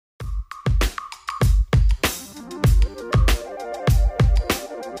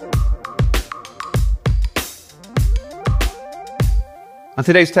On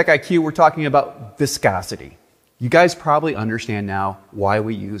today's Tech IQ, we're talking about viscosity. You guys probably understand now why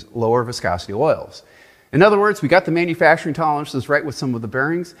we use lower viscosity oils. In other words, we got the manufacturing tolerances right with some of the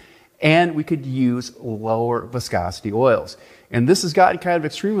bearings, and we could use lower viscosity oils. And this has gotten kind of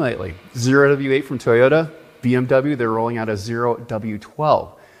extreme lately. 0W8 from Toyota, BMW, they're rolling out a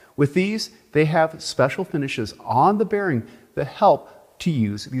 0W12. With these, they have special finishes on the bearing that help to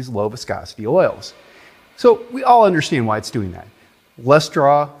use these low viscosity oils. So we all understand why it's doing that. Less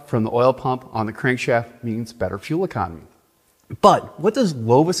draw from the oil pump on the crankshaft means better fuel economy. But what does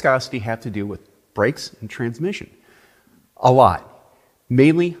low viscosity have to do with brakes and transmission? A lot.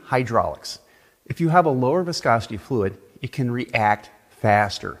 Mainly hydraulics. If you have a lower viscosity fluid, it can react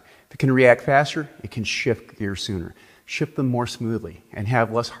faster. If it can react faster, it can shift gears sooner, shift them more smoothly, and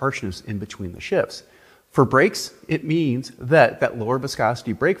have less harshness in between the shifts. For brakes, it means that lower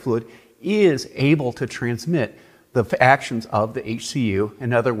viscosity brake fluid is able to transmit the actions of the HCU,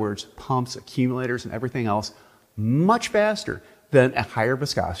 in other words, pumps, accumulators, and everything else, much faster than a higher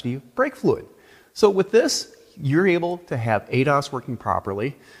viscosity brake fluid. So with this, you're able to have ADAS working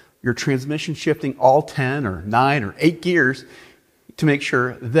properly, your transmission shifting all 10 or 9 or 8 gears to make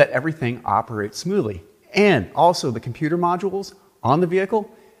sure that everything operates smoothly. And also the computer modules on the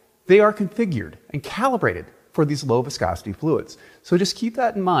vehicle, they are configured and calibrated for these low viscosity fluids. So just keep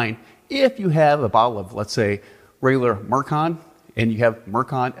that in mind. If you have a bottle of, let's say, regular Mercon and you have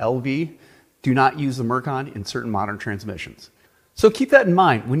Mercon LV, do not use the Mercon in certain modern transmissions. So keep that in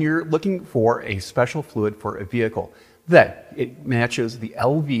mind when you're looking for a special fluid for a vehicle, that it matches the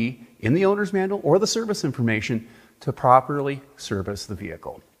LV in the owner's manual or the service information to properly service the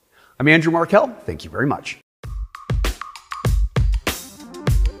vehicle. I'm Andrew Markell. Thank you very much.